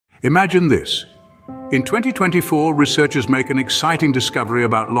Imagine this. In 2024, researchers make an exciting discovery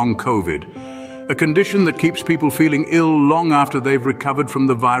about long COVID, a condition that keeps people feeling ill long after they've recovered from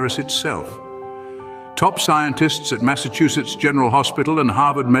the virus itself. Top scientists at Massachusetts General Hospital and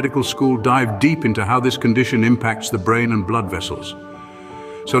Harvard Medical School dive deep into how this condition impacts the brain and blood vessels.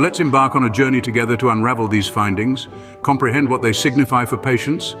 So let's embark on a journey together to unravel these findings, comprehend what they signify for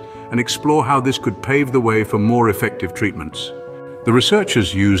patients, and explore how this could pave the way for more effective treatments. The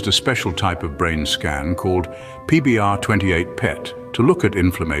researchers used a special type of brain scan called PBR28 PET to look at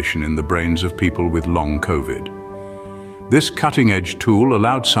inflammation in the brains of people with long COVID. This cutting-edge tool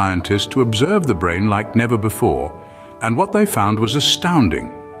allowed scientists to observe the brain like never before, and what they found was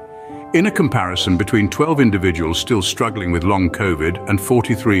astounding. In a comparison between 12 individuals still struggling with long COVID and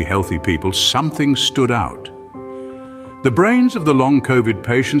 43 healthy people, something stood out. The brains of the long COVID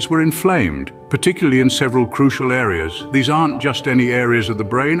patients were inflamed, particularly in several crucial areas. These aren't just any areas of the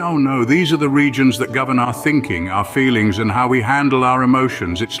brain. Oh no, these are the regions that govern our thinking, our feelings, and how we handle our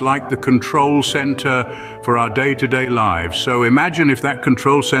emotions. It's like the control center for our day-to-day lives. So imagine if that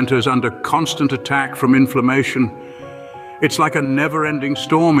control center is under constant attack from inflammation. It's like a never-ending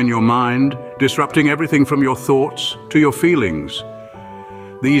storm in your mind, disrupting everything from your thoughts to your feelings.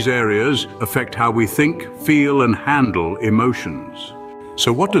 These areas affect how we think, feel, and handle emotions.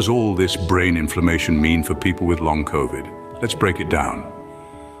 So what does all this brain inflammation mean for people with long COVID? Let's break it down.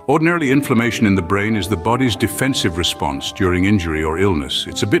 Ordinarily, inflammation in the brain is the body's defensive response during injury or illness.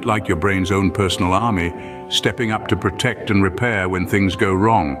 It's a bit like your brain's own personal army, stepping up to protect and repair when things go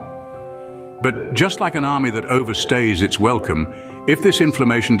wrong. But just like an army that overstays its welcome, if this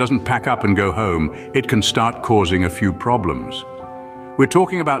inflammation doesn't pack up and go home, it can start causing a few problems. We're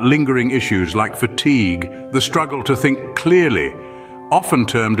talking about lingering issues like fatigue, the struggle to think clearly, often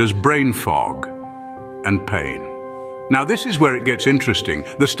termed as brain fog, and pain. Now, this is where it gets interesting.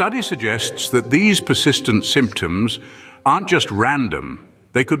 The study suggests that these persistent symptoms aren't just random.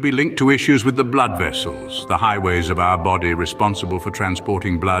 They could be linked to issues with the blood vessels, the highways of our body responsible for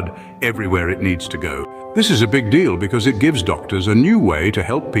transporting blood everywhere it needs to go. This is a big deal because it gives doctors a new way to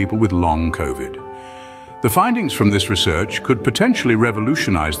help people with long COVID. The findings from this research could potentially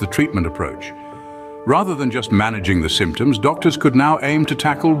revolutionize the treatment approach. Rather than just managing the symptoms, doctors could now aim to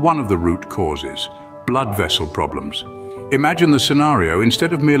tackle one of the root causes, blood vessel problems. Imagine the scenario.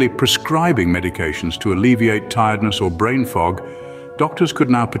 Instead of merely prescribing medications to alleviate tiredness or brain fog, doctors could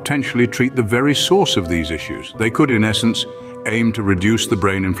now potentially treat the very source of these issues. They could, in essence, aim to reduce the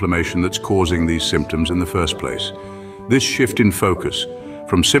brain inflammation that's causing these symptoms in the first place. This shift in focus,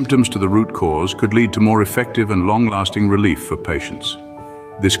 from symptoms to the root cause, could lead to more effective and long-lasting relief for patients.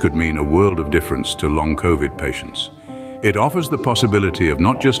 This could mean a world of difference to long COVID patients. It offers the possibility of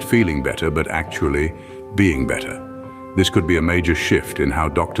not just feeling better, but actually being better. This could be a major shift in how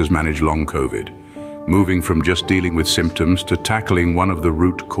doctors manage long COVID, moving from just dealing with symptoms to tackling one of the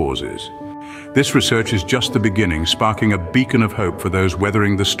root causes. This research is just the beginning, sparking a beacon of hope for those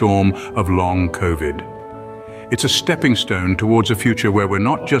weathering the storm of long COVID. It's a stepping stone towards a future where we're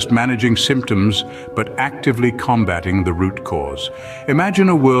not just managing symptoms, but actively combating the root cause. Imagine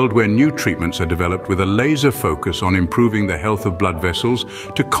a world where new treatments are developed with a laser focus on improving the health of blood vessels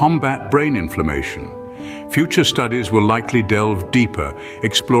to combat brain inflammation. Future studies will likely delve deeper,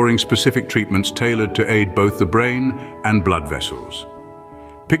 exploring specific treatments tailored to aid both the brain and blood vessels.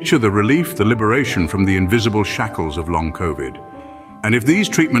 Picture the relief, the liberation from the invisible shackles of long COVID. And if these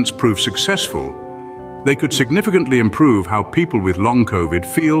treatments prove successful, they could significantly improve how people with long COVID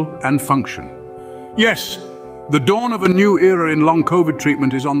feel and function. Yes, the dawn of a new era in long COVID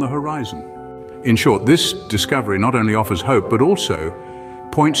treatment is on the horizon. In short, this discovery not only offers hope, but also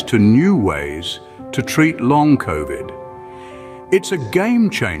points to new ways to treat long COVID. It's a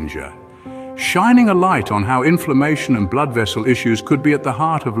game changer, shining a light on how inflammation and blood vessel issues could be at the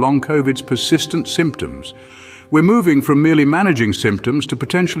heart of long COVID's persistent symptoms. We're moving from merely managing symptoms to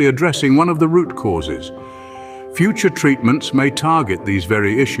potentially addressing one of the root causes. Future treatments may target these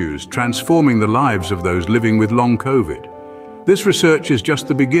very issues, transforming the lives of those living with long COVID. This research is just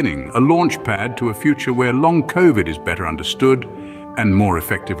the beginning, a launch pad to a future where long COVID is better understood and more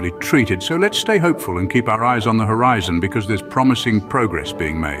effectively treated. So let's stay hopeful and keep our eyes on the horizon, because there's promising progress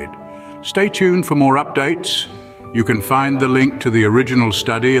being made. Stay tuned for more updates. You can find the link to the original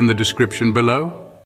study in the description below.